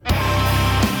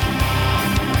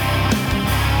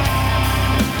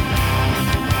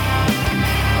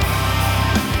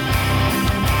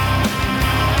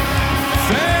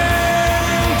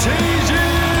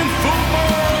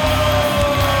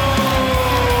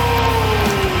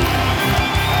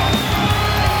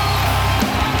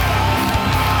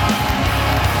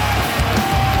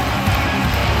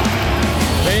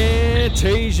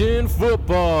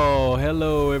Football.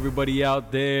 Hello, everybody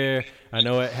out there. I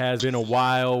know it has been a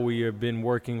while. We have been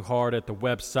working hard at the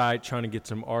website, trying to get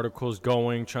some articles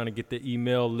going, trying to get the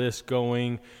email list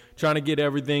going, trying to get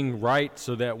everything right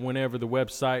so that whenever the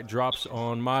website drops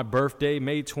on my birthday,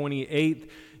 May 28th,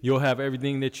 you'll have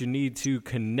everything that you need to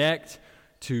connect,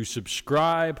 to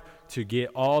subscribe, to get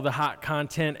all the hot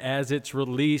content as it's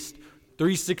released.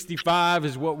 365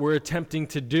 is what we're attempting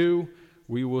to do.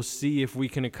 We will see if we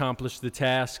can accomplish the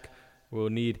task. We'll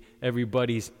need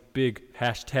everybody's big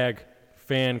hashtag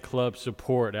fan club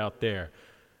support out there.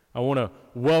 I want to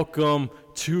welcome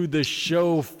to the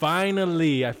show,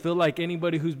 finally. I feel like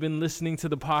anybody who's been listening to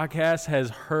the podcast has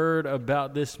heard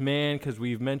about this man because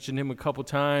we've mentioned him a couple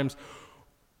times.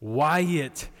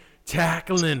 Wyatt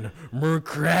Tackling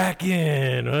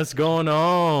McCracken. What's going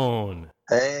on?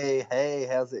 Hey,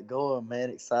 how's it going, man?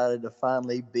 Excited to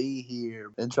finally be here.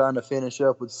 Been trying to finish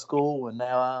up with school, and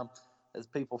now as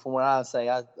people from where I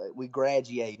say, we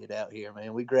graduated out here,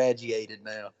 man. We graduated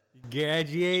now.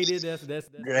 Graduated? That's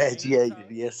graduated,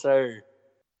 yes, sir.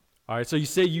 All right, so you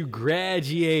say you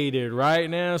graduated right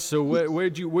now. So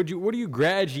what are you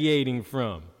graduating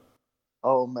from?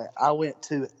 Oh, man, I went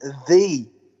to the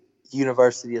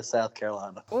University of South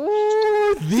Carolina.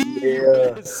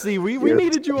 See, we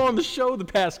needed you on the show the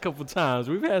past couple times.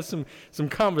 We've had some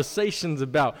conversations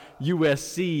about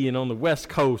USC and on the West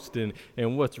Coast and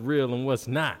what's real and what's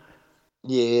not.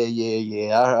 Yeah.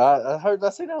 I heard a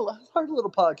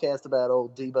little podcast about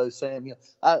old Deebo Samuel.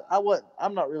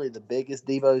 I'm not really the biggest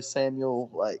Deebo Samuel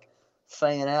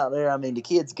fan out there. I mean, the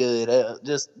kid's good.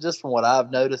 Just from what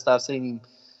I've noticed, I've seen him.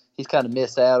 He's kind of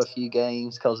missed out a few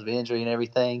games because of injury and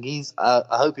everything. I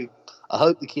hope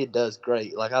the kid does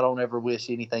great. I don't ever wish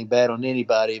anything bad on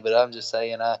anybody, but I'm just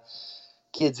saying,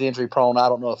 kid's injury prone. I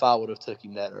don't know if I would have took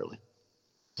him that early.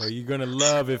 Well, you're going to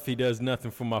love if he does nothing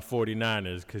for my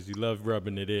 49ers because you love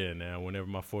rubbing it in now whenever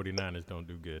my 49ers don't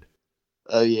do good.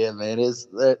 Oh, yeah, man. There's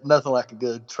nothing like a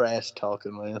good trash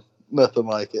talking, man. Nothing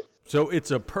like it. So it's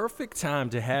a perfect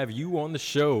time to have you on the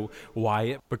show,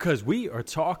 Wyatt, because we are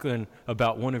talking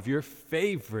about one of your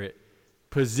favorite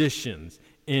positions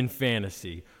in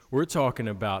fantasy. We're talking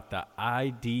about the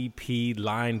IDP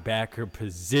linebacker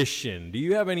position. Do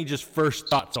you have any just first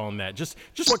thoughts on that? Just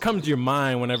what comes to your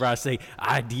mind whenever I say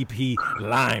IDP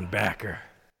linebacker?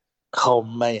 Oh,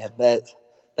 man, that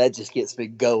just gets me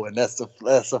going. That's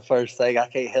the first thing. I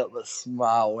can't help but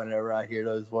smile whenever I hear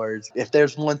those words. If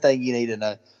there's one thing you need to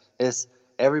know, it's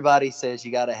everybody says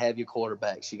you got to have your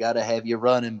quarterbacks. You got to have your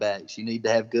running backs. You need to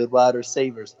have good wide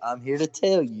receivers. I'm here to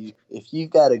tell you, if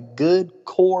you've got a good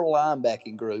core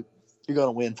linebacking group, you're going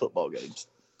to win football games.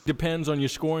 Depends on your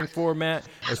scoring format.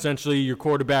 Essentially, your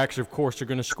quarterbacks, of course, are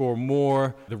going to score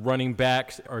more. The running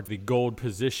backs are the gold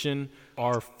position.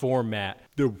 Our format,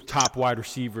 the top wide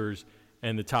receivers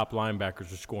and the top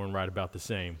linebackers are scoring right about the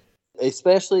same.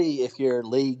 Especially if your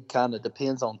league kind of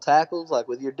depends on tackles. Like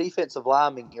with your defensive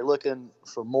linemen, you're looking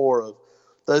for more of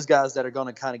those guys that are going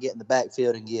to kind of get in the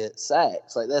backfield and get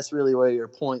sacks. That's really where your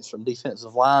points from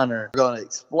defensive line are going to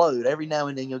explode. Every now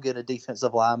and then you'll get a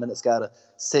defensive lineman that's got a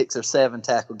 6 or 7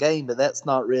 tackle game, but that's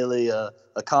not really a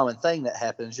common thing that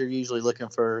happens. You're usually looking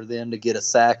for them to get a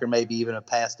sack or maybe even a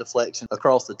pass deflection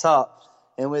across the top.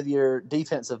 And with your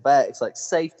defensive backs,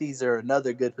 safeties are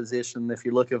another good position if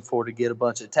you're looking for to get a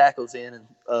bunch of tackles in.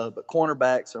 But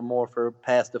cornerbacks are more for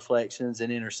pass deflections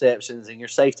and interceptions. And your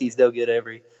safeties, they'll get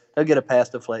a pass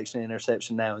deflection,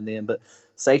 interception now and then. But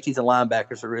safeties and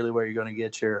linebackers are really where you're going to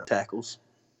get your tackles.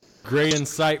 Great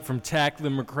insight from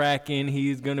Tackling McCracken.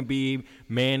 He's going to be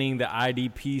manning the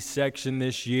IDP section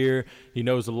this year. He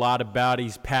knows a lot about it.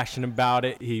 He's passionate about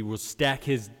it. He will stack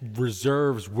his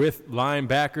reserves with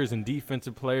linebackers and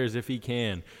defensive players if he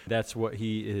can. That's what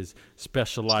he is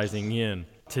specializing in.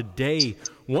 Today,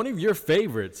 one of your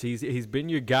favorites. He's been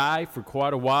your guy for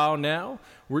quite a while now.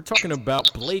 We're talking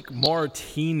about Blake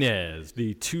Martinez,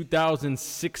 the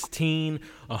 2016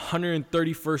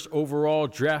 131st overall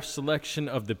draft selection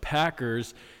of the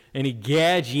Packers, and he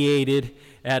graduated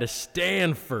at a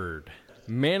Stanford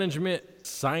management,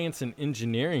 science, and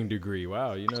engineering degree.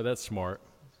 Wow, that's smart.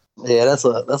 Yeah, that's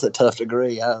a tough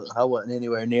degree. I wasn't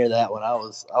anywhere near that one. I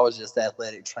was just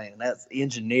athletic training. That's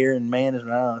engineering,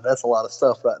 management. That's a lot of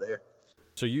stuff right there.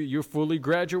 So you're fully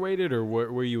graduated, or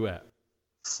where you at?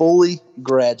 Fully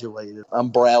graduated. I'm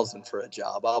browsing for a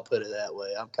job. I'll put it that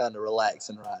way. I'm kind of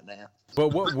relaxing right now. But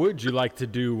what would you like to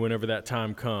do whenever that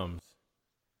time comes?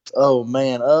 Oh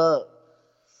man,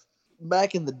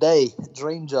 back in the day,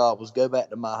 dream job was go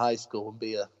back to my high school and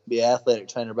be an athletic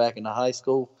trainer back in the high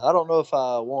school. I don't know if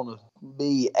I want to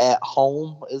be at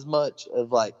home as much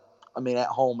of at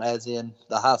home as in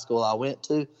the high school I went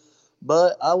to,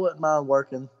 But I wouldn't mind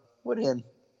working within an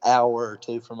hour or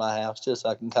two from my house just so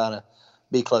I can kind of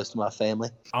be close to my family.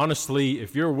 Honestly,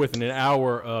 if you're within an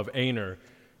hour of Aner,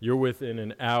 you're within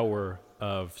an hour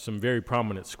of some very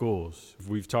prominent schools.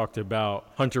 We've talked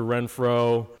about Hunter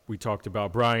Renfro. We talked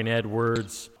about Brian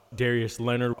Edwards, Darius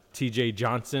Leonard, TJ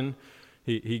Johnson.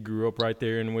 He grew up right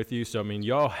there and with you. So, I mean,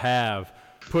 y'all have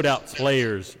put out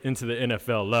players into the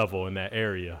NFL level in that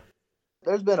area.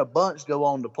 There's been a bunch go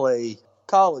on to play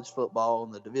college football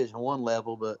on the Division I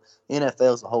level, but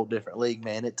NFL is a whole different league,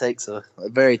 man. It takes a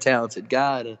very talented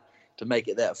guy to make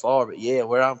it that far. But, yeah,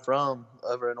 where I'm from,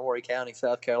 over in Horry County,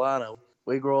 South Carolina,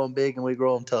 we grow them big and we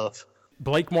grow them tough.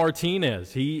 Blake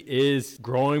Martinez, he is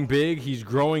growing big. He's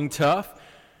growing tough.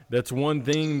 That's one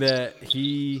thing that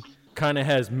he kind of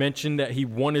has mentioned that he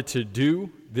wanted to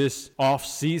do this off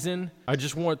season. I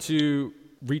just want to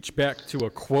reach back to a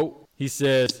quote. He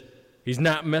says, he's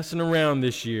not messing around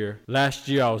this year. Last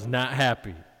year I was not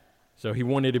happy. So he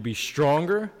wanted to be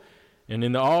stronger. And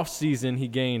in the off season, he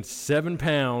gained 7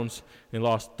 pounds and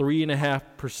lost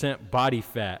 3.5% body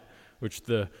fat, which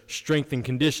the strength and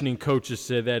conditioning coaches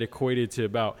said that equated to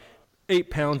about 8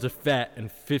 pounds of fat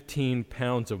and 15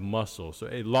 pounds of muscle. So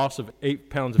a loss of 8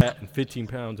 pounds of fat and 15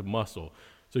 pounds of muscle.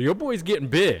 So your boy's getting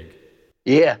big.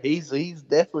 Yeah, he's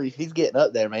definitely getting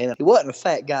up there, man. He wasn't a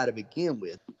fat guy to begin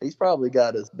with. He's probably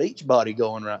got his beach body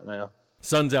going right now.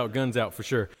 Sun's out, guns out for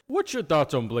sure. What's your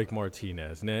thoughts on Blake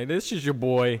Martinez? Now, this is your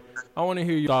boy. I want to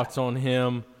hear your thoughts on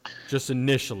him just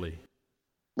initially.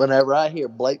 Whenever I hear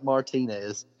Blake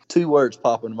Martinez, 2 words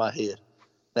pop into my head.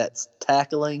 That's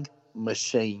tackling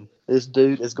machine. This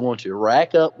dude is going to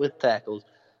rack up with tackles.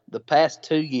 The past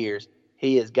 2 years,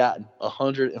 he has gotten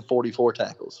 144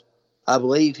 tackles. I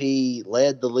believe he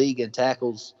led the league in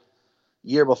tackles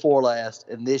year before last,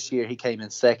 and this year he came in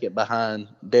second behind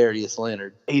Darius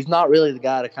Leonard. He's not really the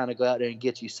guy to kind of go out there and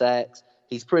get you sacks.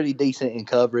 He's pretty decent in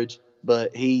coverage,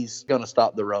 but he's going to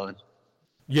stop the run.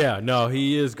 Yeah, no,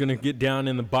 he is going to get down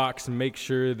in the box and make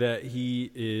sure that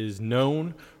he is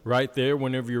known right there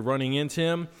whenever you're running into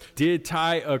him. Did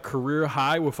tie a career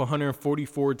high with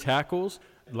 144 tackles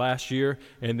last year,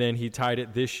 and then he tied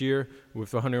it this year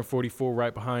with 144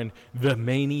 right behind the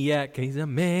Maniac. He's a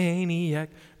maniac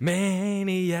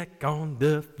on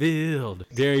the field.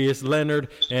 Darius Leonard,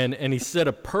 and he set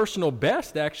a personal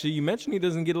best, actually. You mentioned he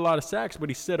doesn't get a lot of sacks, but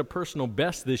he set a personal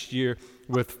best this year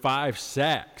with 5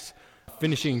 sacks.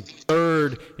 Finishing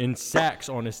third in sacks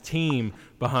on his team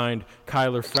behind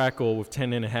Kyler Fackrell with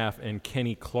 10.5 and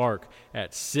Kenny Clark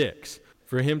at 6.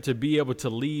 For him to be able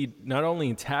to lead not only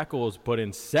in tackles but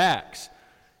in sacks,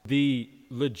 the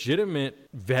legitimate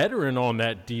veteran on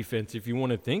that defense, if you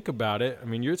want to think about it. I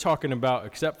mean, you're talking about,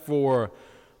 except for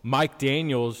Mike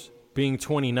Daniels being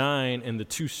 29 and the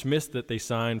 2 Smiths that they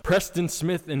signed, Preston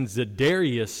Smith and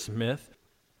Zadarius Smith.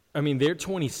 I mean, they're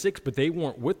 26, but they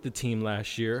weren't with the team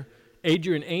last year.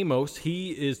 Adrian Amos, he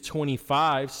is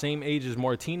 25, same age as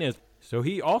Martinez. So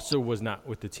he also was not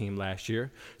with the team last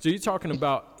year. So you're talking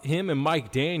about him and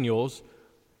Mike Daniels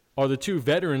are the 2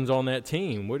 veterans on that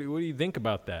team. What do you think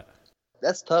about that?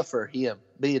 That's tough for him,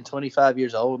 being 25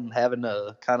 years old and having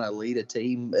to kind of lead a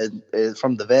team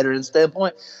from the veteran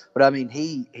standpoint. But, I mean,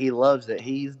 he loves it.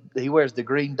 He wears the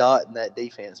green dot in that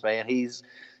defense, man. He's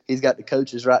got the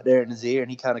coaches right there in his ear,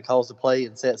 and he kind of calls the play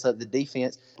and sets up the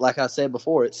defense. Like I said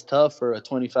before, it's tough for a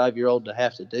 25-year-old to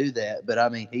have to do that. But, I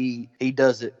mean, he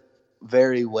does it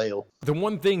very well. The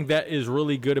one thing that is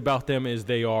really good about them is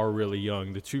they are really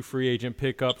young. The 2 free agent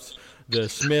pickups, the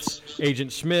Smiths,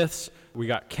 Agent Smiths. We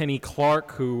got Kenny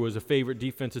Clark, who was a favorite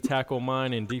defensive tackle of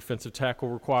mine in defensive tackle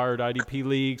required IDP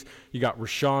leagues. You got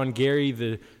Rashawn Gary,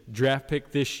 the draft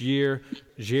pick this year.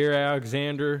 Jair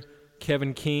Alexander,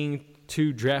 Kevin King,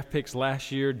 2 draft picks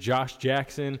last year. Josh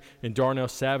Jackson and Darnell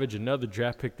Savage, another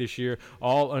draft pick this year,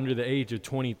 all under the age of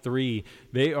 23.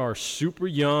 They are super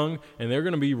young, and they're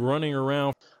going to be running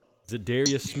around.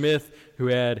 Zadarius Smith, who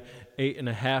had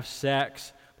 8.5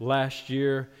 sacks last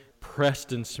year.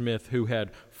 Preston Smith, who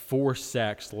had 4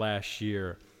 sacks last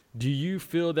year. Do you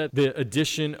feel that the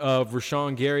addition of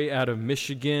Rashawn Gary out of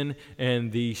Michigan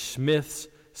and the Smiths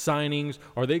signings,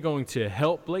 are they going to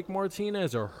help Blake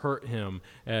Martinez or hurt him,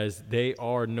 as they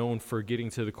are known for getting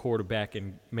to the quarterback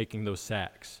and making those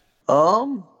sacks?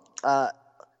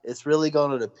 It's really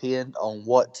going to depend on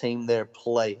what team they're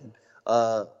playing.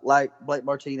 Like Blake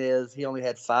Martinez, he only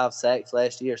had 5 sacks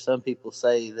last year. Some people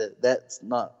say that that's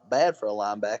not bad for a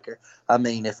linebacker. I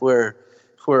mean, if we're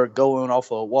going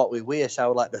off of what we wish, I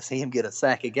would like to see him get a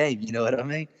sack a game. You know what I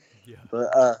mean? Yeah.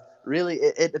 But really,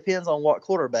 it depends on what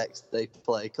quarterbacks they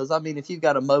play. Because, I mean, if you've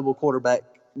got a mobile quarterback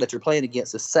that you're playing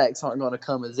against, the sacks aren't going to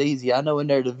come as easy. I know in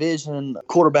their division,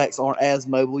 quarterbacks aren't as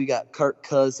mobile. You got Kirk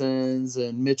Cousins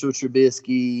and Mitchell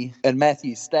Trubisky and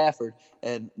Matthew Stafford,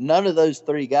 and none of those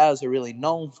three guys are really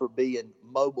known for being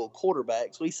mobile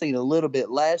quarterbacks. We've seen a little bit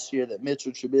last year that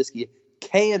Mitchell Trubisky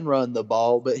can run the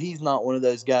ball, but he's not one of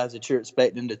those guys that you're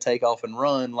expecting to take off and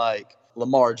run like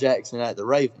Lamar Jackson at the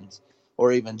Ravens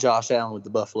or even Josh Allen with the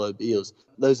Buffalo Bills.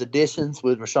 Those additions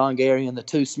with Rashawn Gary and the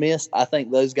two Smiths, I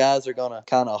think those guys are going to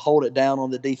kind of hold it down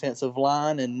on the defensive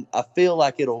line, and I feel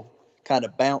like it'll kind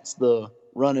of bounce the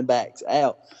running backs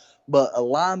out. But a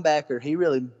linebacker, he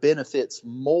really benefits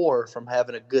more from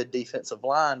having a good defensive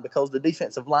line because the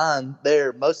defensive line,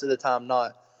 they're most of the time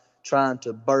not trying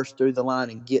to burst through the line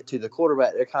and get to the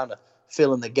quarterback. They're kind of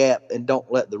filling the gap and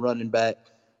don't let the running back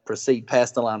proceed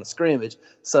past the line of scrimmage.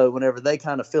 So whenever they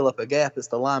kind of fill up a gap, it's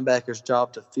the linebacker's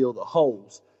job to fill the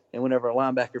holes. And whenever a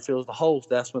linebacker fills the holes,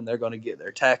 that's when they're going to get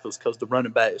their tackles because the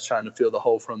running back is trying to fill the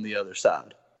hole from the other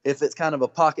side. If it's kind of a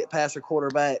pocket passer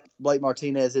quarterback, Blake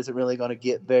Martinez isn't really going to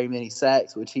get very many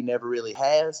sacks, which he never really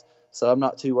has. So I'm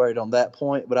not too worried on that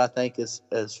point. But I think as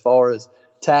far as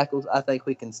tackles, I think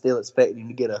we can still expect him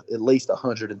to get at least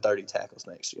 130 tackles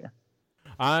next year.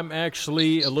 I'm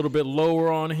actually a little bit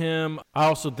lower on him. I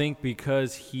also think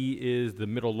because he is the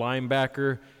middle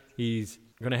linebacker, he's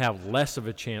going to have less of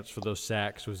a chance for those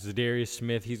sacks. With Zadarius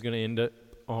Smith, he's going to end up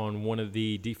on one of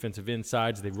the defensive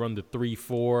insides. They run the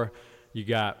 3-4. You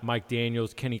got Mike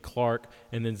Daniels, Kenny Clark,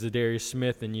 and then Zadarius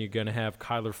Smith, and you're going to have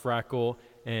Kyler Fackrell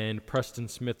and Preston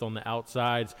Smith on the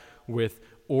outsides with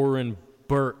Oren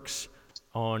Burks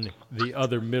on the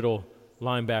other middle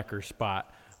linebacker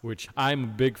spot, which I'm a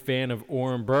big fan of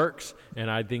Oren Burks, and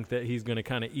I think that he's going to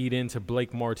kind of eat into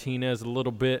Blake Martinez a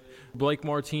little bit. Blake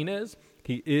Martinez,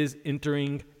 he is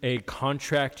entering a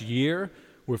contract year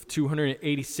with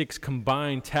 286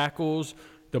 combined tackles,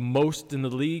 the most in the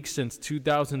league since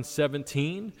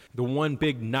 2017. The one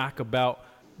big knock about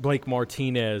Blake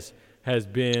Martinez has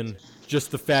been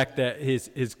just the fact that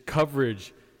his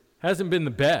coverage hasn't been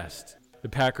the best. The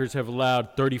Packers have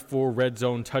allowed 34 red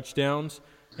zone touchdowns,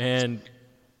 and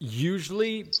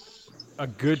usually a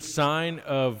good sign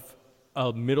of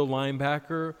a middle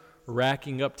linebacker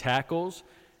racking up tackles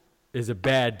is a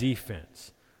bad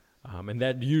defense. And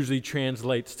that usually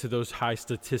translates to those high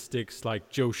statistics like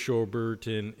Joe Schobert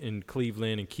in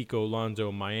Cleveland and Kiko Alonso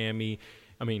in Miami.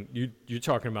 I mean, you're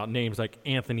talking about names like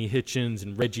Anthony Hitchens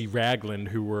and Reggie Ragland,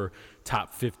 who were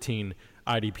top 15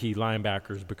 IDP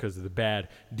linebackers because of the bad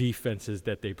defenses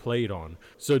that they played on.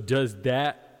 So does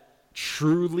that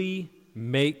truly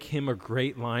make him a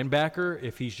great linebacker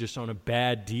if he's just on a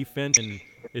bad defense and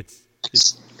it's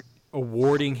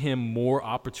awarding him more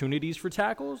opportunities for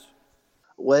tackles?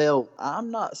 Well, I'm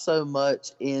not so much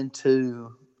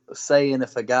into saying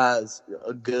if a guy's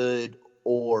good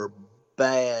or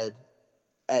bad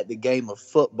at the game of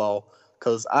football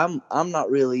because I'm not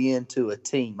really into a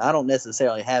team. I don't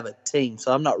necessarily have a team,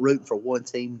 so I'm not rooting for one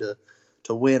team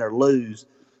to win or lose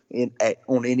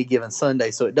on any given Sunday,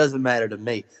 so it doesn't matter to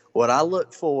me. What I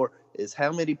look for is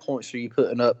how many points are you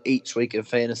putting up each week in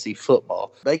fantasy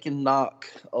football. They can knock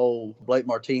Blake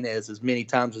Martinez as many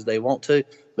times as they want to,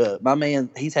 but my man,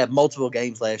 he's had multiple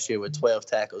games last year with 12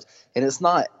 tackles, and it's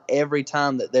not every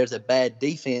time that there's a bad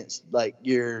defense like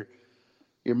your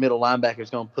middle linebacker is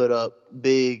going to put up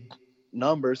big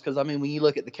numbers. Because I mean, when you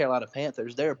look at the Carolina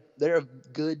Panthers, they're a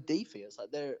good defense.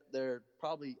 Like they're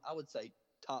probably, I would say,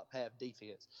 top half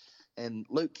defense, and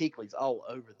Luke Kuechly's all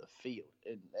over the field,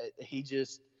 and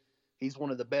he's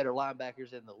one of the better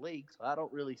linebackers in the league. So I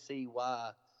don't really see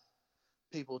why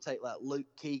people take like Luke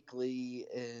Kuechly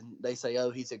and they say, oh,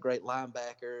 he's a great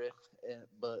linebacker,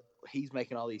 but he's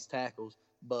making all these tackles.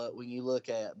 But when you look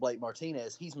at Blake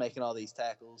Martinez, he's making all these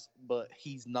tackles, but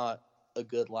he's not a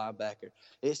good linebacker.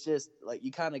 It's just like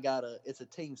you kind of it's a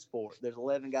team sport. There's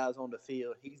 11 guys on the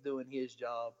field. He's doing his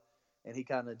job, and he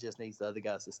kind of just needs the other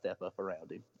guys to step up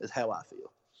around him, is how I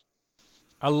feel.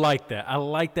 I like that. I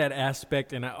like that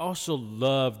aspect, and I also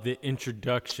love the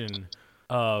introduction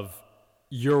of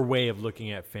your way of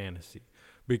looking at fantasy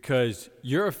because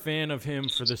you're a fan of him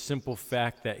for the simple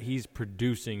fact that he's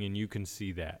producing, and you can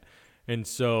see that. And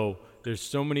so there's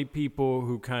so many people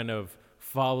who kind of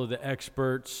follow the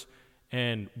experts,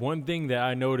 and one thing that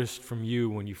I noticed from you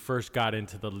when you first got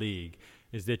into the league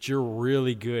is that you're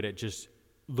really good at just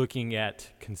looking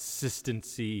at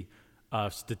consistency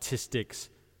of statistics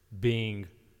being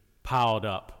piled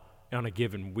up on a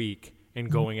given week and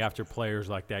going after players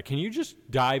like that. Can you just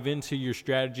dive into your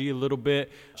strategy a little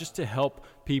bit just to help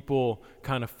people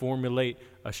kind of formulate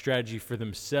a strategy for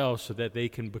themselves so that they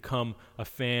can become a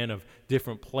fan of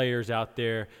different players out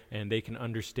there and they can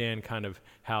understand kind of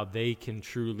how they can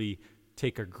truly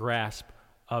take a grasp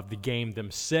of the game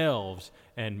themselves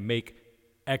and make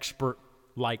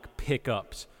expert-like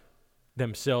pickups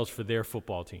themselves for their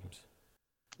football teams?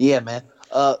 Yeah, man.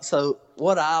 So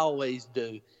what I always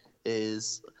do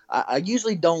is I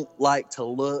usually don't like to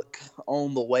look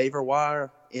on the waiver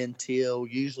wire until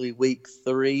usually week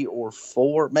 3 or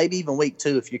 4, maybe even week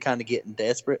 2 if you're kind of getting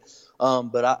desperate.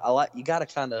 But I like, you got to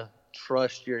kind of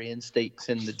trust your instincts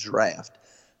in the draft,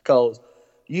 because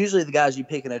usually the guys you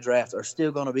pick in a draft are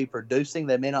still going to be producing.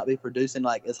 They may not be producing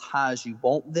like as high as you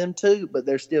want them to, but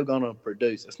they're still going to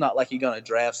produce. It's not like you're going to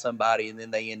draft somebody and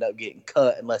then they end up getting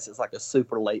cut unless it's like a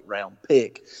super late round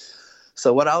pick.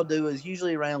 So what I'll do is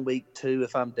usually around week 2,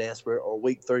 if I'm desperate, or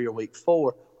week 3 or week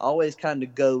 4, I always kind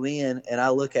of go in and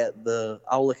I'll look at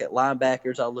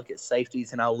linebackers, I'll look at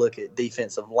safeties, and I'll look at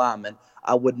defensive linemen.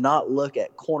 I would not look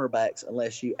at cornerbacks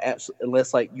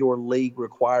unless like your league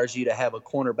requires you to have a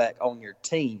cornerback on your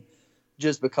team,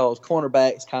 just because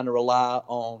cornerbacks kind of rely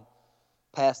on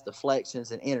pass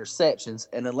deflections and interceptions,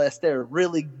 and unless they're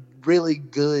really, really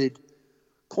good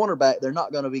cornerback, they're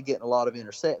not going to be getting a lot of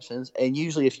interceptions. And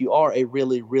usually if you are a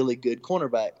really, really good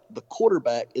cornerback, the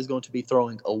quarterback is going to be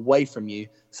throwing away from you,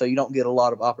 so you don't get a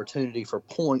lot of opportunity for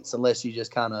points unless you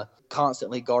just kind of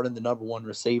constantly guarding the number one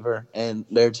receiver and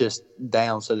they're just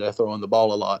down, so they're throwing the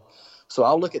ball a lot. So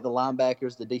I'll look at the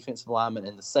linebackers, the defensive linemen,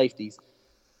 and the safeties.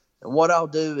 And what I'll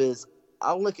do is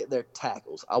I'll look at their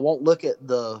tackles. I won't look at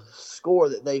the score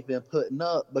that they've been putting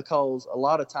up, because a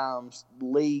lot of times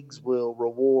leagues will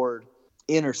reward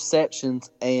interceptions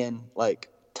and like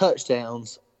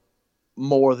touchdowns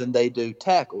more than they do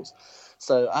tackles.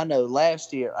 So I know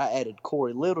last year I added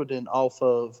Corey Littleton off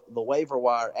of the waiver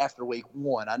wire after week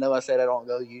 1. I know I said I don't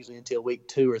go usually until week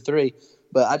 2 or 3,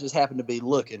 but I just happened to be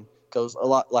looking, because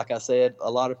like I said,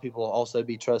 a lot of people will also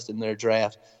be trusting their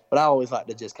draft, but I always like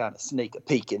to just kind of sneak a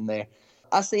peek in there.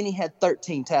 I seen he had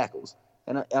 13 tackles,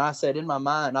 and I said in my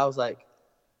mind, I was like,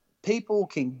 people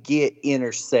can get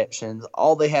interceptions.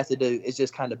 All they have to do is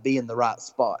just kind of be in the right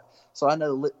spot. So I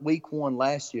know week 1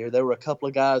 last year, there were a couple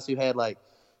of guys who had like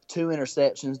 2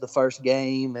 interceptions the first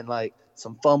game and like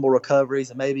some fumble recoveries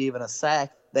and maybe even a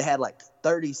sack. They had like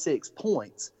 36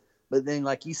 points. But then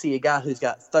like you see a guy who's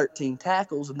got 13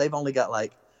 tackles and they've only got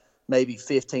like maybe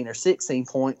 15 or 16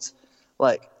 points.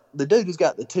 Like the dude who's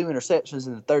got the 2 interceptions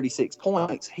and the 36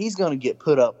 points, he's going to get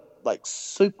put up like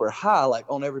super high, like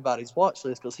on everybody's watch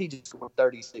list, because he just scored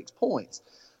 36 points.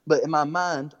 But in my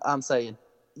mind, I'm saying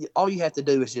all you have to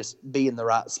do is just be in the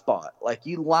right spot. Like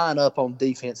you line up on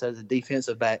defense as a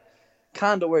defensive back,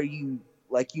 kind of where you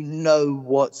know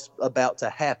what's about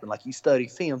to happen. Like you study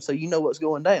film, so you know what's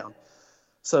going down.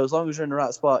 So as long as you're in the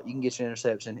right spot, you can get your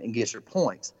interception and get your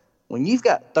points. When you've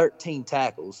got 13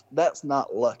 tackles, that's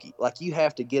not lucky. Like you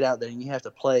have to get out there and you have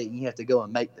to play and you have to go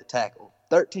and make the tackle.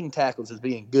 13 tackles is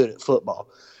being good at football.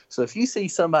 So if you see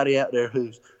somebody out there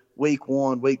who's week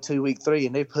 1, week 2, week 3,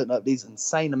 and they're putting up these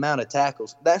insane amount of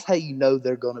tackles, that's how you know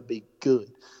they're going to be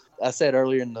good. I said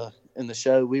earlier in the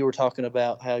show, we were talking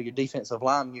about how your defensive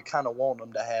linemen, you kind of want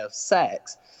them to have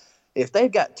sacks. If they've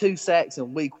got 2 sacks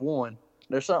in week 1,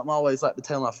 there's something I always like to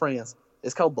tell my friends.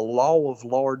 It's called the law of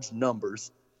large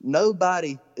numbers.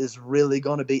 Nobody is really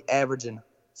going to be averaging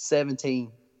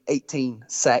 17, 18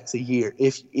 sacks a year.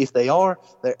 If they are,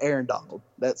 they're Aaron Donald.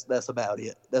 That's about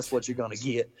it. That's what you're going to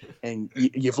get, and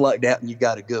you've lucked out and you've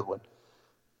got a good one.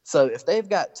 So if they've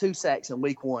got 2 sacks in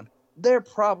week 1, they're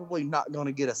probably not going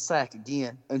to get a sack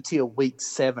again until week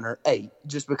 7 or 8,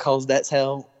 just because that's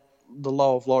how the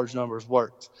law of large numbers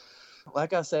works.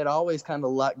 Like I said, I always kind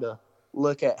of like to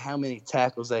look at how many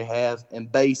tackles they have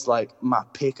and base like my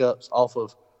pickups off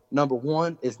of number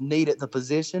 1 is need at the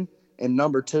position, and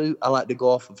number 2, I like to go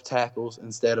off of tackles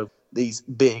instead of these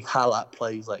big highlight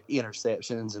plays like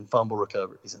interceptions and fumble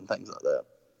recoveries and things like that.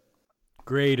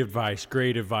 Great advice,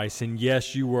 great advice. And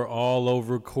yes, you were all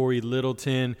over Corey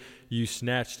Littleton. You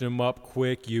snatched him up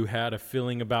quick. You had a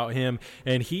feeling about him.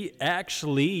 And he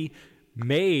actually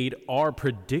made our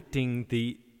predicting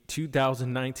the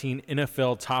 2019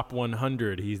 NFL Top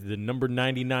 100. He's the number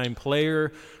 99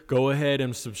 player. Go ahead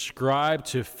and subscribe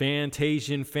to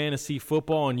Fantasian Fantasy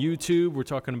Football on YouTube. We're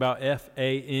talking about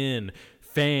FAN,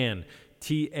 Fan,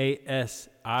 TASIAN,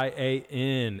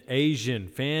 Asian,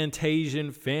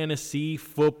 Fantasian Fantasy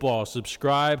Football.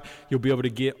 Subscribe. You'll be able to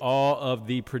get all of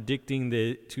the predicting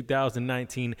the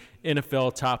 2019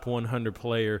 NFL Top 100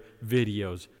 player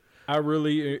videos. I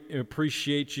really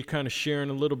appreciate you kind of sharing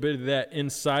a little bit of that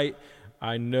insight.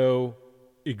 I know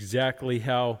exactly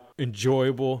how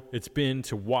enjoyable it's been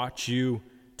to watch you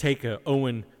take a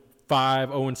 0-5,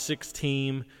 0-6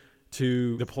 team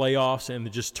to the playoffs and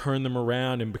to just turn them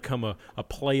around and become a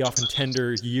playoff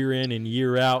contender year in and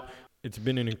year out. It's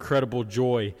been an incredible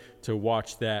joy to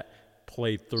watch that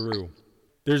play through.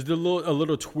 There's a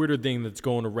little Twitter thing that's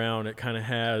going around. It kind of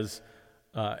has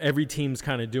every team's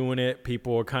kind of doing it.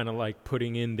 People are kind of like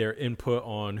putting in their input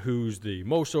on who's the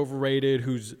most overrated,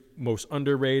 who's most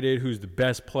underrated, who's the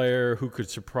best player, who could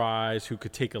surprise, who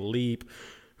could take a leap,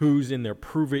 who's in their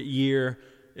prove-it year.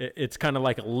 It's kind of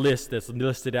like a list that's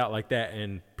listed out like that,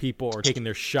 and people are taking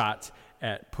their shots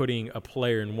at putting a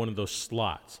player in one of those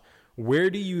slots. Where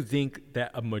do you think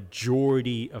that a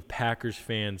majority of Packers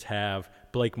fans have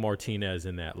Blake Martinez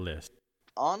in that list?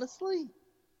 Honestly,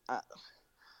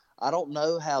 I don't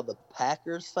know how the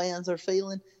Packers fans are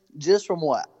feeling. Just from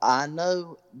what I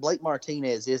know, Blake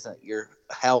Martinez isn't your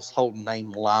household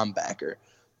name linebacker,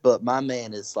 but my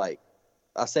man is, like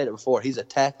I said it before, he's a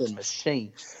tackling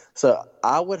machine. So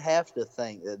I would have to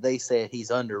think that they said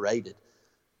he's underrated.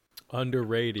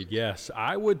 Underrated, yes.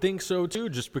 I would think so too,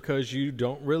 just because you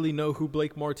don't really know who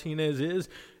Blake Martinez is,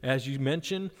 as you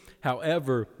mentioned.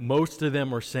 However, most of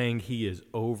them are saying he is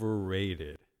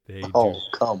overrated. They do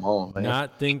come on, man.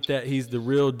 not think that he's the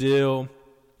real deal.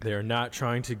 They're not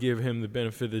trying to give him the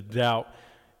benefit of the doubt.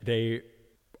 They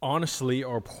honestly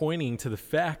are pointing to the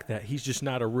fact that he's just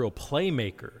not a real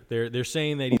playmaker. They're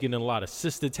saying that he's getting a lot of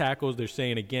assisted tackles. They're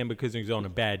saying, again, because he's on a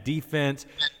bad defense,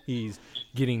 he's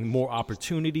getting more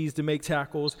opportunities to make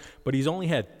tackles, but he's only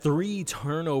had 3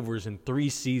 turnovers in 3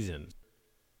 seasons.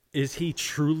 Is he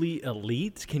truly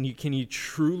elite? Can you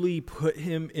truly put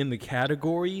him in the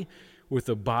category with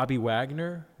a Bobby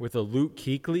Wagner, with a Luke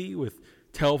Kuechly, with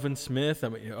Telvin Smith? I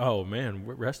mean, oh man,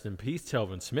 rest in peace,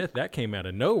 Telvin Smith. That came out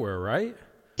of nowhere, right?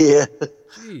 Yeah,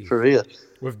 Jeez. for real.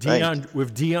 With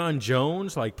Deion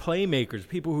Jones, like playmakers,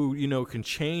 people who, can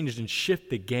change and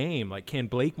shift the game. Like, can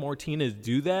Blake Martinez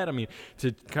do that? I mean,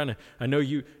 to kind of, I know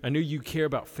you care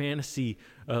about fantasy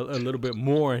a little bit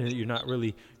more, and you're not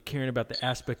really caring about the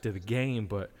aspect of the game.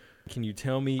 But can you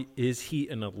tell me, is he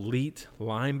an elite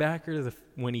linebacker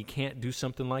when he can't do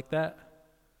something like that?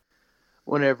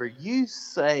 Whenever you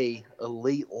say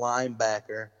elite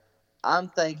linebacker, I'm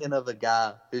thinking of a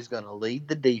guy who's going to lead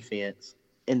the defense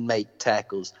and make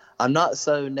tackles. I'm not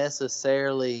so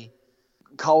necessarily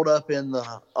caught up in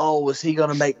is he going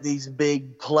to make these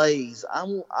big plays?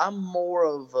 I'm more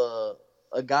of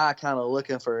a guy kind of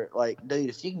looking for, like, dude,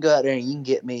 if you can go out there and you can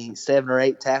get me 7 or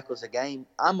 8 tackles a game,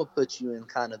 I'm going to put you in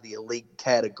kind of the elite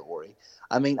category.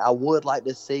 I mean, I would like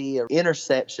to see an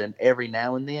interception every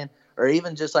now and then, or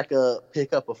even just like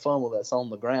pick up a fumble that's on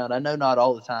the ground. I know not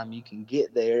all the time you can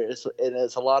get there.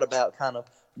 It's a lot about kind of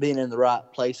being in the right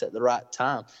place at the right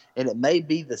time. And it may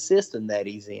be the system that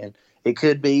he's in. It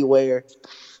could be where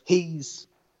he's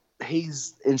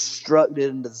instructed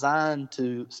and designed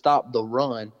to stop the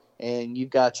run, and you've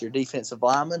got your defensive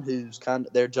lineman who's kind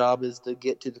of, their job is to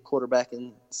get to the quarterback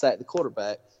and sack the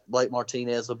quarterback. Blake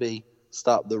Martinez will be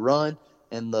stop the run,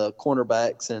 and the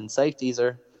cornerbacks and safeties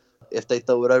are, if they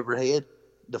throw it overhead,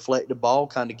 deflect the ball,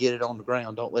 kind of get it on the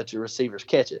ground. Don't let your receivers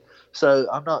catch it. So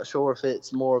I'm not sure if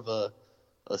it's more of a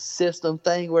system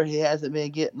thing where he hasn't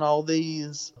been getting all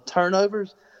these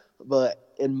turnovers.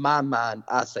 But in my mind,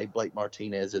 I say Blake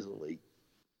Martinez is elite.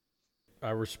 I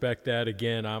respect that.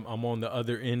 Again, I'm on the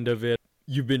other end of it.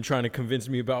 You've been trying to convince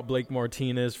me about Blake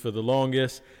Martinez for the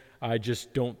longest. I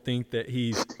just don't think that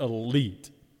he's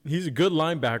elite. He's a good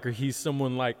linebacker. He's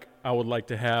someone like I would like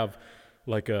to have,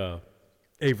 like a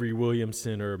Avery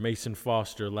Williamson or Mason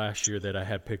Foster last year that I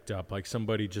had picked up, like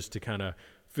somebody just to kind of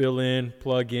fill in,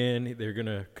 plug in. They're going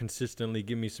to consistently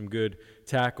give me some good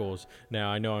tackles.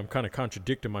 Now, I know I'm kind of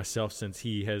contradicting myself since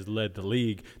he has led the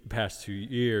league the past 2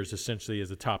 years essentially as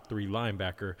a top 3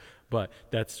 linebacker, but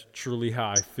that's truly how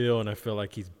I feel, and I feel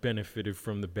like he's benefited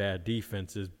from the bad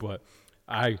defenses. But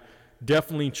I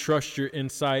definitely trust your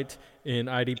insight in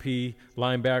IDP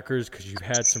linebackers because you've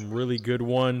had some really good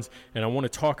ones. And I want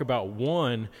to talk about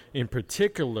one in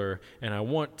particular, and I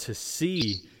want to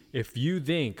see if you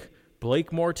think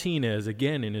Blake Martinez,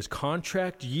 again, in his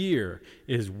contract year,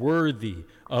 is worthy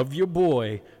of your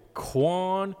boy,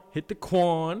 Quan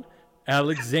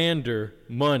Alexander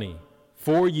money.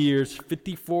 4 years,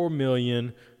 $54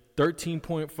 million,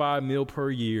 $13.5 million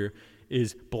per year.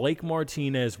 Is Blake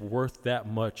Martinez worth that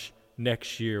much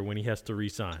next year when he has to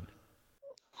re-sign?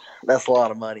 That's a lot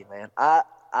of money, man. I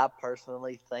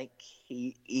personally think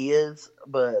he is,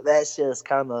 but that's just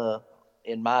kind of,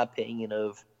 in my opinion,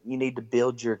 of you need to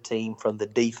build your team from the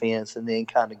defense and then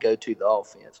kind of go to the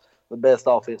offense. The best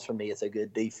offense for me is a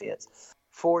good defense.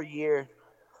 4-year,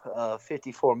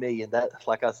 $54 million. That,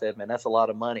 like I said, man, that's a lot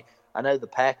of money. I know the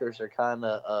Packers are kind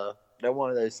of they're one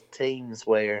of those teams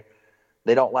where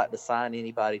they don't like to sign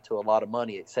anybody to a lot of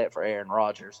money except for Aaron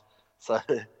Rodgers. So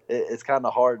it's kind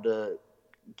of hard to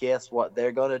guess what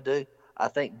they're going to do. I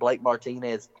think Blake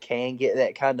Martinez can get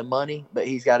that kind of money, but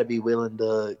he's got to be willing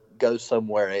to go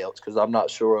somewhere else because I'm not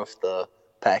sure if the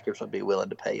Packers would be willing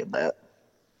to pay him that.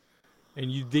 And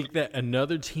you think that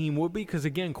another team would be? Because,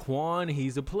 again, Quan,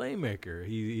 he's a playmaker.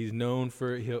 He's known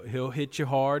for he'll hit you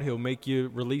hard. He'll make you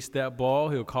release that ball.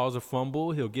 He'll cause a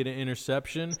fumble. He'll get an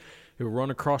interception. He'll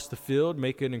run across the field,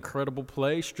 make an incredible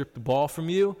play, strip the ball from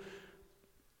you.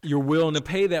 You're willing to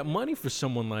pay that money for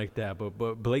someone like that.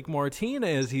 But Blake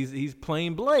Martinez, he's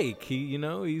playing Blake.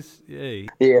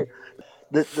 Yeah.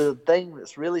 The thing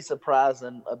that's really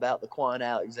surprising about the Quan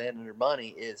Alexander money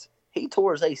is he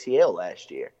tore his ACL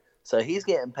last year. So he's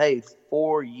getting paid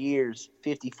 4 years,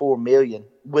 $54 million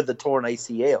with a torn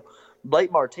ACL.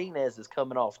 Blake Martinez is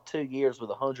coming off 2 years with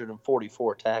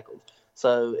 144 tackles.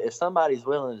 So if somebody's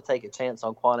willing to take a chance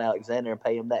on Quan Alexander and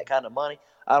pay him that kind of money,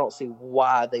 I don't see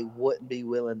why they wouldn't be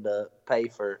willing to pay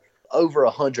for over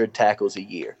 100 tackles a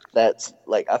year. I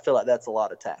feel like that's a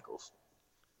lot of tackles.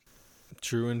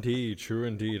 True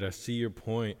indeed. I see your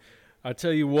point. I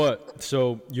tell you what,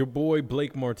 so your boy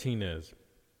Blake Martinez,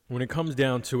 when it comes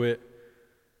down to it,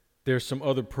 there's some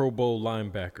other Pro Bowl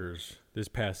linebackers this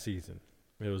past season.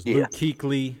 It was Luke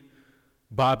Kuechly,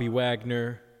 Bobby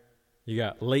Wagner. You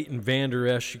got Leighton Vander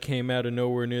Esch, who came out of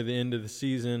nowhere near the end of the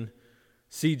season.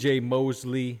 C.J.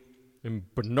 Mosley and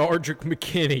Benardrick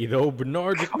McKinney. Though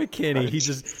Benardrick McKinney,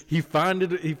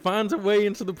 he finds a way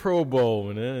into the Pro Bowl,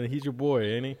 and he's your boy,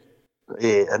 ain't he?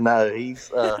 Yeah, no, he's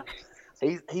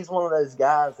one of those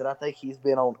guys that I think he's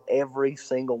been on every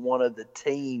single one of the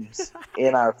teams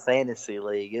in our fantasy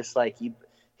league. It's like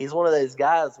he's one of those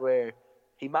guys where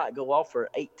he might go off for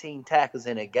 18 tackles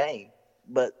in a game,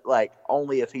 but like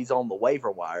only if he's on the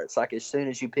waiver wire. It's like as soon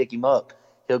as you pick him up,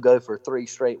 he'll go for 3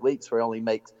 straight weeks where he only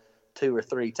makes 2 or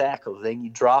 3 tackles. Then you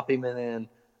drop him and then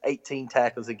 18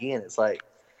 tackles again. It's like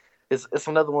it's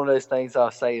another one of those things I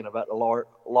was saying about the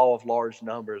law of large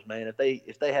numbers, man.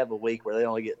 If they have a week where they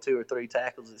only get 2 or 3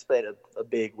 tackles, expect a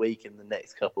big week in the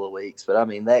next couple of weeks. But I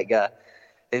mean, that guy,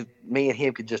 me and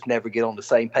him could just never get on the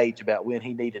same page about when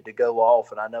he needed to go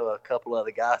off. And I know a couple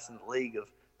other guys in the league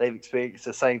they've experienced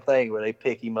the same thing where they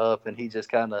pick him up and he just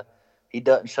he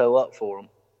doesn't show up for them.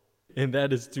 And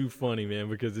that is too funny, man,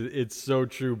 because it's so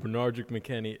true. Benardrick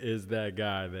McKinney is that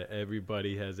guy that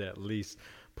everybody has at least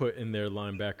put in their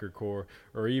linebacker core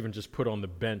or even just put on the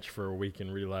bench for a week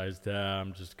and realized,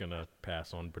 I'm just going to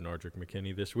pass on Benardrick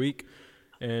McKinney this week.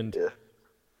 And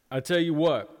I tell you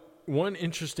what, one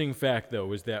interesting fact,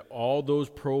 though, is that all those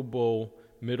Pro Bowl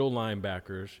middle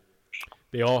linebackers,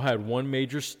 they all had one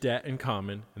major stat in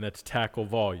common, and that's tackle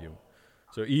volume.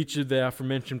 So each of the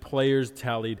aforementioned players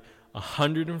tallied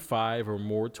 105 or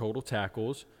more total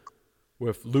tackles,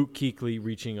 with Luke Kuechly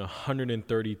reaching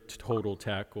 130 total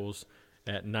tackles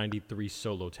at 93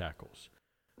 solo tackles.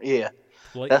 Yeah,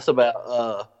 that's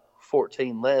about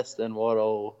 14 less than what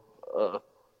old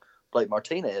Blake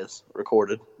Martinez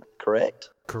recorded, correct?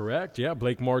 Correct, yeah.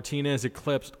 Blake Martinez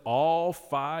eclipsed all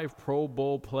 5 Pro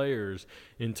Bowl players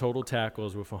in total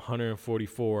tackles with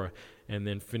 144 and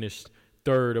then finished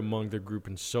third among the group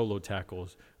in solo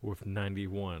tackles with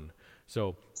 91.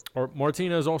 So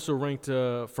Martinez also ranked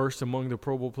first among the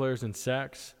Pro Bowl players in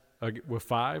sacks with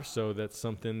 5, so that's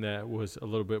something that was a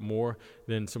little bit more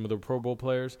than some of the Pro Bowl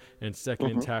players, and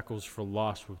second in tackles for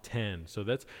loss with 10. So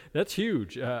that's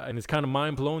huge, and it's kind of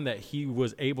mind-blowing that he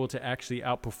was able to actually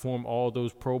outperform all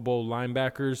those Pro Bowl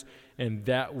linebackers, and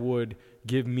that would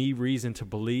give me reason to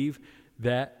believe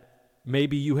that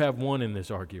maybe you have won in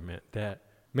this argument, that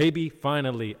maybe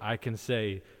finally I can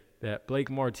say that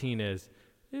Blake Martinez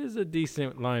is a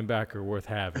decent linebacker worth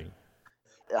having.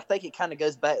 I think it kind of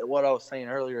goes back to what I was saying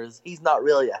earlier is he's not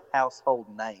really a household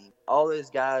name. All those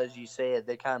guys you said,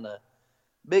 they're kind of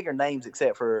bigger names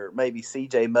except for maybe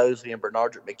C.J. Mosley and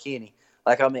Benardrick McKinney.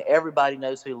 Like, I mean, everybody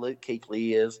knows who Luke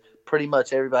Kuechly is. Pretty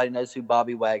much everybody knows who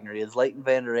Bobby Wagner is. Leighton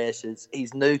Vander Esch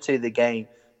he's new to the game,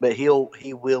 but he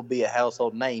will be a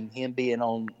household name. Him being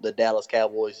on the Dallas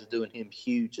Cowboys is doing him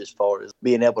huge as far as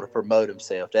being able to promote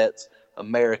himself. That's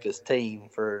America's team.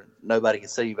 For nobody can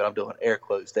see, but I'm doing air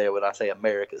quotes there when I say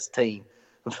America's team.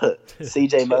 But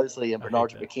C.J. Mosley and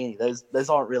Benardrick McKinney, those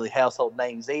aren't really household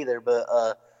names either, but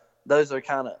those are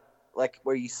kind of like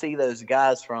where you see those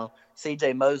guys from.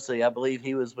 C.J. Mosley, I believe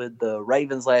he was with the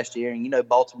Ravens last year, and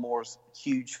Baltimore's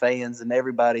huge fans, and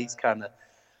everybody's kind of.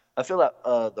 I feel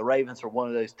like the Ravens are one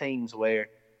of those teams where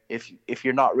if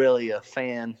you're not really a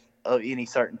fan of any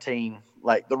certain team,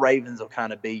 like the Ravens will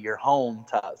kind of be your home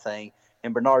type thing.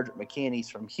 And Bernard McKinney's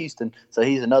from Houston, so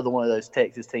he's another one of those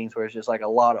Texas teams where it's just like a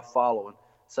lot of following.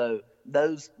 So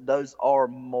those are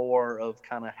more of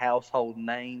kind of household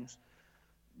names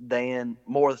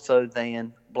more so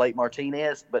than Blake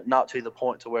Martinez, but not to the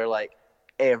point to where like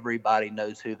everybody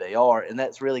knows who they are. And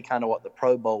that's really kind of what the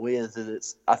Pro Bowl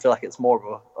is I feel like it's more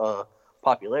of a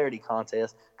popularity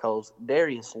contest, because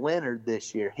Darius Leonard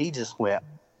this year, he just went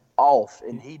off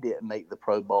and he didn't make the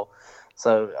Pro Bowl.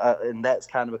 So, and that's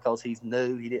kind of because he's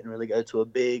new. He didn't really go to a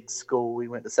big school. He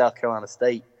went to South Carolina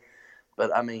State.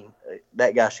 But, I mean,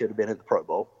 that guy should have been in the Pro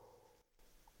Bowl.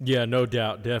 Yeah, no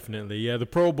doubt, definitely. Yeah, the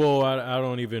Pro Bowl, I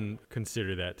don't even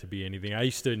consider that to be anything. I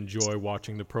used to enjoy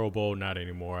watching the Pro Bowl, not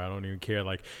anymore. I don't even care.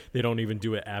 Like, they don't even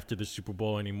do it after the Super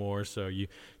Bowl anymore, so you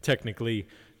technically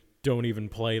don't even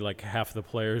play like half the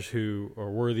players who are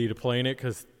worthy to play in it,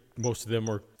 because most of them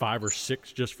are 5 or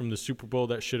 6 just from the Super Bowl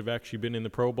that should have actually been in the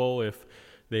Pro Bowl if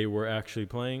they were actually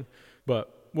playing.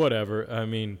 But whatever. I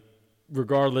mean,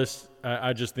 regardless,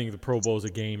 I just think the Pro Bowl is a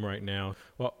game right now.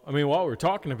 Well, I mean, while we're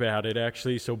talking about it,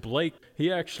 actually, so Blake,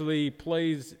 he actually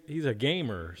plays, he's a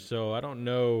gamer. So I don't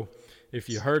know if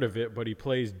you heard of it, but he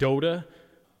plays Dota.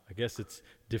 I guess it's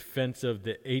Defense of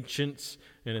the Ancients,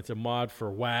 and it's a mod for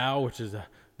WoW, which is the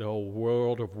whole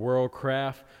world of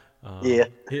Worldcraft. Yeah.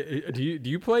 Do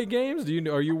you play games?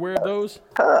 Are you aware of those?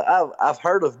 I've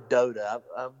heard of Dota.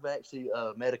 I've actually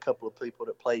met a couple of people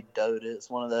that played Dota. It's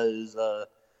one of those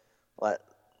like,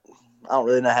 I don't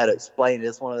really know how to explain it.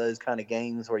 It's one of those kind of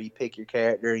games where you pick your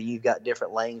character and you've got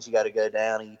different lanes you got to go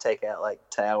down, and you take out like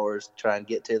towers to try and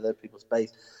get to other people's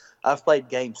base. I've played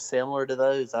games similar to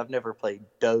those. I've never played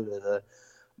Dota though.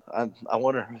 I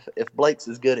wonder if Blake's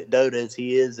as good at Dota as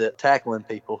he is at tackling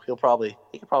people. He could probably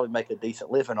make a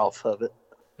decent living off of it.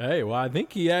 Hey, well, I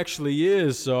think he actually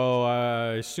is. So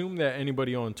I assume that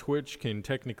anybody on Twitch can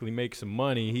technically make some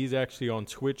money. He's actually on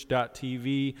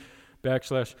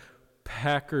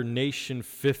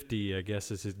twitch.tv/PackerNation50, I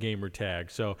guess is his gamer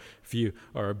tag. So if you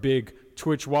are a big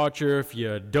Twitch watcher, if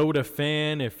you're a Dota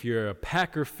fan, if you're a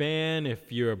Packer fan,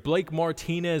 if you're a Blake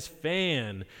Martinez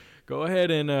fan, go ahead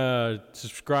and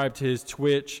subscribe to his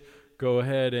Twitch. Go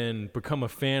ahead and become a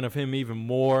fan of him even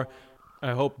more.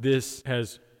 I hope this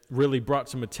has really brought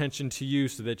some attention to you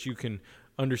so that you can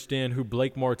understand who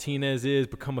Blake Martinez is,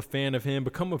 become a fan of him,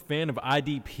 become a fan of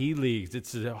IDP leagues.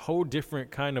 It's a whole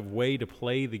different kind of way to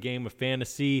play the game of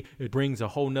fantasy. It brings a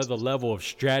whole nother level of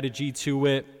strategy to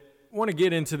it. I want to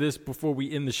get into this before we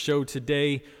end the show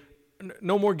today.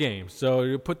 No more games. So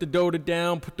you put the Dota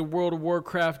down, put the World of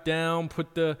Warcraft down,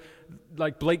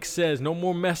 like Blake says, no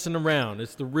more messing around.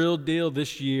 It's the real deal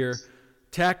this year.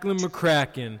 Tackling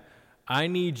McCracken, I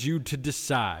need you to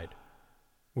decide.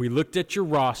 We looked at your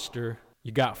roster.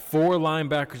 You got 4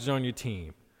 linebackers on your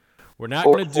team. We're not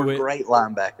going to do it. 4 great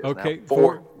linebackers. Okay, now.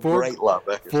 Four great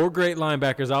linebackers. 4 great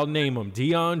linebackers. I'll name them: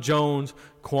 Deion Jones,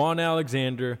 Quan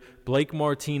Alexander, Blake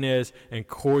Martinez, and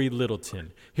Corey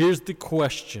Littleton. Here's the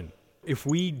question. If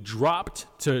we dropped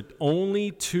to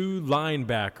only 2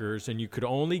 linebackers and you could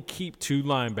only keep 2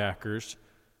 linebackers,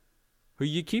 who are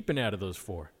you keeping out of those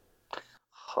 4?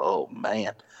 Oh,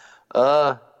 man.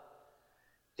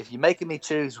 If you're making me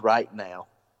choose right now,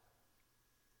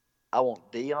 I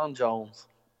want Deion Jones,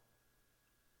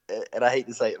 and I hate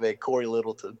to say it, man, Corey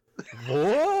Littleton.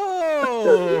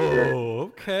 Whoa,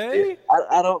 okay. Yeah,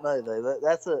 I don't know, though.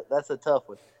 That's a tough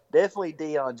one. Definitely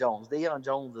Deion Jones. Deion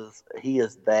Jones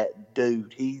is that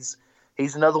dude. He's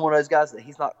another one of those guys that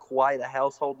he's not quite a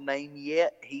household name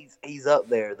yet. He's up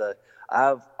there though.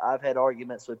 I've had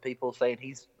arguments with people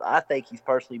saying I think he's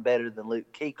personally better than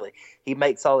Luke Kuechly. He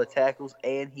makes all the tackles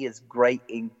and he is great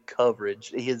in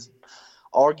coverage. He is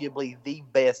arguably the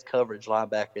best coverage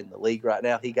linebacker in the league right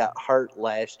now. He got hurt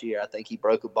last year. I think he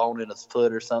broke a bone in his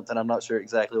foot or something. I'm not sure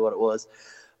exactly what it was,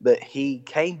 but he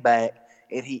came back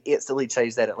and he instantly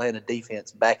changed that Atlanta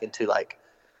defense back into like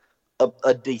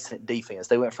a decent defense.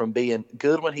 They went from being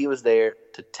good when he was there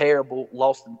to terrible,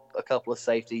 lost a couple of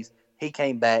safeties. He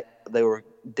came back. They were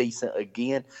decent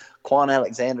again. Quan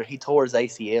Alexander, he tore his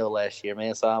ACL last year,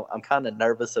 man, so I'm kind of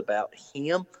nervous about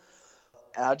him.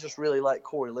 I just really like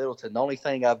Corey Littleton. The only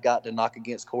thing I've got to knock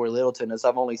against Corey Littleton is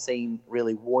I've only seen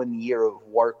really 1 year of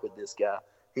work with this guy.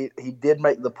 He did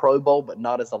make the Pro Bowl, but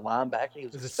not as a linebacker. He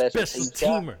was a special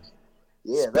teamer.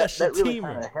 Yeah, that really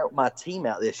kind of helped my team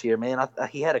out this year, man.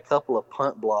 He had a couple of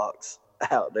punt blocks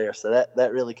out there, so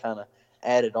that really kind of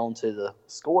added onto the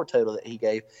score total that he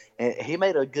gave. And he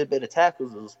made a good bit of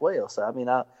tackles as well. So, I mean,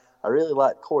 I really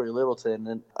like Corey Littleton.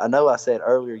 And I know I said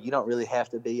earlier you don't really have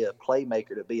to be a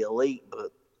playmaker to be elite,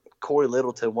 but Corey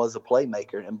Littleton was a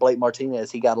playmaker. And Blake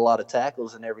Martinez, he got a lot of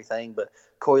tackles and everything, but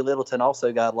Corey Littleton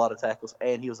also got a lot of tackles,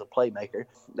 and he was a playmaker.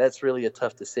 That's really a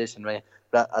tough decision, man.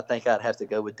 But I think I'd have to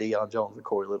go with Deion Jones and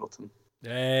Corey Littleton.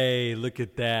 Hey, look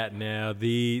at that now.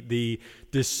 The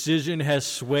decision has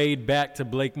swayed back to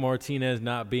Blake Martinez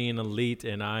not being elite,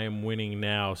 and I am winning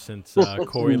now since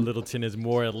Corey Littleton is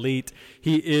more elite.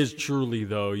 He is truly,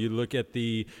 though. You look at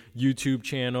the YouTube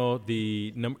channel,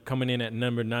 coming in at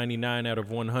number 99 out of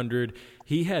 100.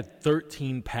 He had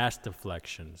 13 pass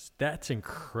deflections. That's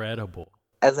incredible.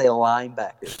 As a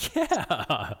linebacker.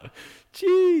 Yeah.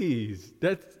 Jeez.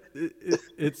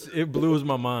 It blows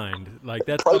my mind. Like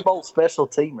that's Pro Bowl special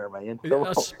teamer, man.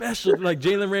 A special, like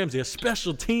Jalen Ramsey, a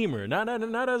special teamer, not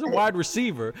as a wide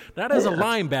receiver, not as a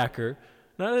linebacker,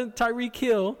 not as Tyreek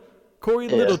Hill, Corey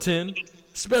Littleton,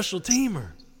 special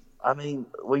teamer. I mean,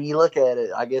 when you look at it,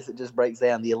 I guess it just breaks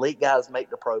down. The elite guys make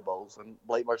the Pro Bowls, and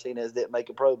Blake Martinez didn't make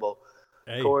a Pro Bowl.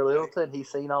 Hey. Corey Littleton, he's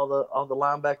seen all the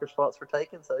linebacker spots were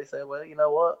taken, so he said, well, you know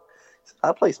what?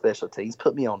 I play special teams.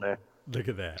 Put me on there. Look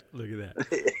at that.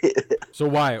 So,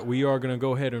 Wyatt, we are going to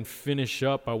go ahead and finish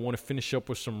up. I want to finish up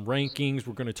with some rankings.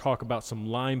 We're going to talk about some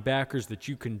linebackers that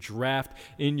you can draft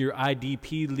in your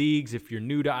IDP leagues. If you're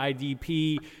new to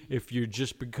IDP, if you're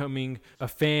just becoming a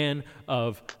fan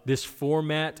of this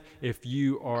format, if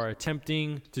you are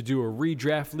attempting to do a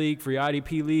redraft league for your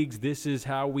IDP leagues, this is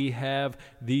how we have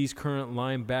these current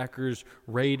linebackers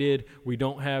rated. We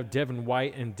don't have Devin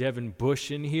White and Devin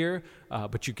Bush in here,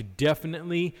 but you could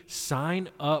definitely sign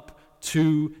up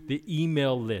to the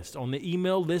email list. On the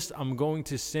email list, I'm going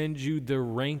to send you the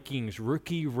rankings,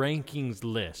 rookie rankings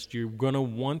list. You're going to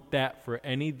want that for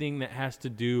anything that has to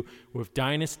do with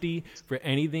Dynasty, for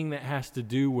anything that has to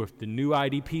do with the new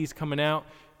IDPs coming out.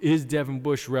 Is Devin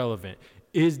Bush relevant?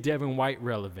 Is Devin White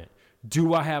relevant?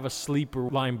 Do I have a sleeper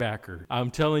linebacker?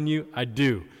 I'm telling you, I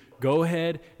do. Go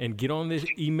ahead and get on this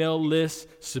email list.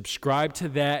 Subscribe to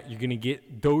that. You're going to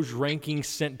get those rankings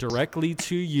sent directly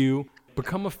to you.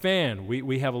 Become a fan.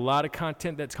 We have a lot of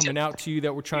content that's coming out to you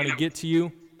that we're trying to get to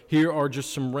you. Here are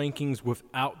just some rankings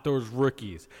without those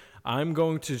rookies. I'm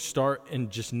going to start and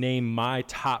just name my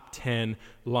top 10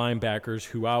 linebackers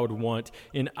who I would want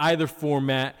in either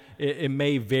format. It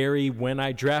may vary when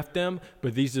I draft them,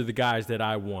 but these are the guys that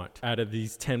I want out of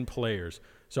these 10 players.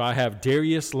 So I have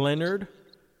Darius Leonard,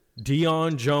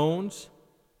 Deion Jones,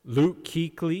 Luke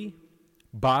Kuechly,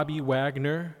 Bobby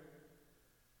Wagner,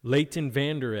 Leighton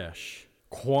Vander Esch,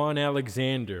 Quan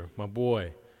Alexander, my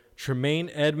boy,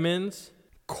 Tremaine Edmonds,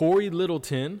 Corey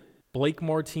Littleton, Blake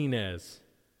Martinez,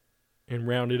 and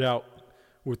round it out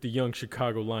with the young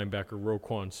Chicago linebacker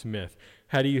Roquan Smith.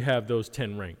 How do you have those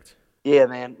 10 ranked? Yeah,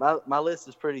 man, my list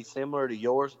is pretty similar to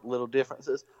yours, little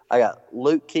differences. I got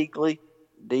Luke Kuechly,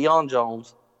 Deion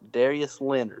Jones, Darius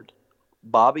Leonard,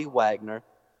 Bobby Wagner,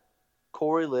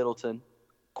 Corey Littleton,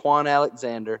 Quan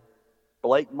Alexander,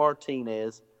 Blake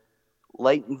Martinez,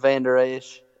 Leighton Vander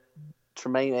Esch,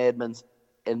 Tremaine Edmonds,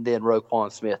 and then Roquan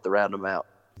Smith to round them out.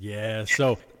 Yeah,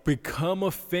 so become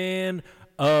a fan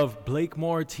of Blake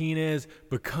Martinez,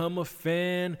 become a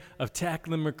fan of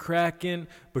Tackling McCracken,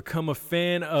 become a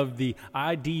fan of the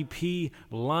IDP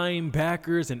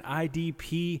linebackers and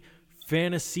IDP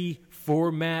fantasy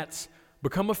formats.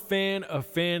 Become a fan of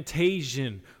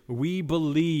Fantasian. We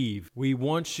believe. We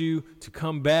want you to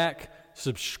come back.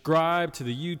 Subscribe to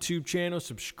the YouTube channel,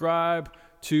 subscribe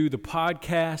to the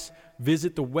podcast,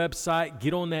 visit the website,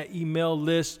 get on that email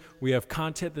list. We have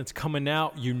content that's coming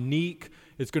out, unique.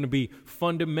 It's going to be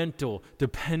fundamental,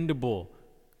 dependable,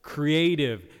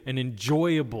 creative, and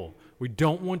enjoyable. We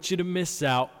don't want you to miss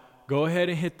out. Go ahead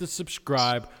and hit the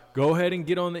subscribe. Go ahead and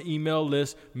get on the email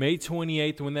list May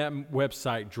 28th when that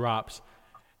website drops.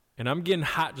 And I'm getting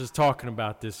hot just talking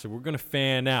about this, so we're going to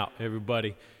fan out,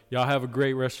 everybody. Y'all have a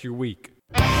great rest of your week.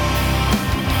 Fan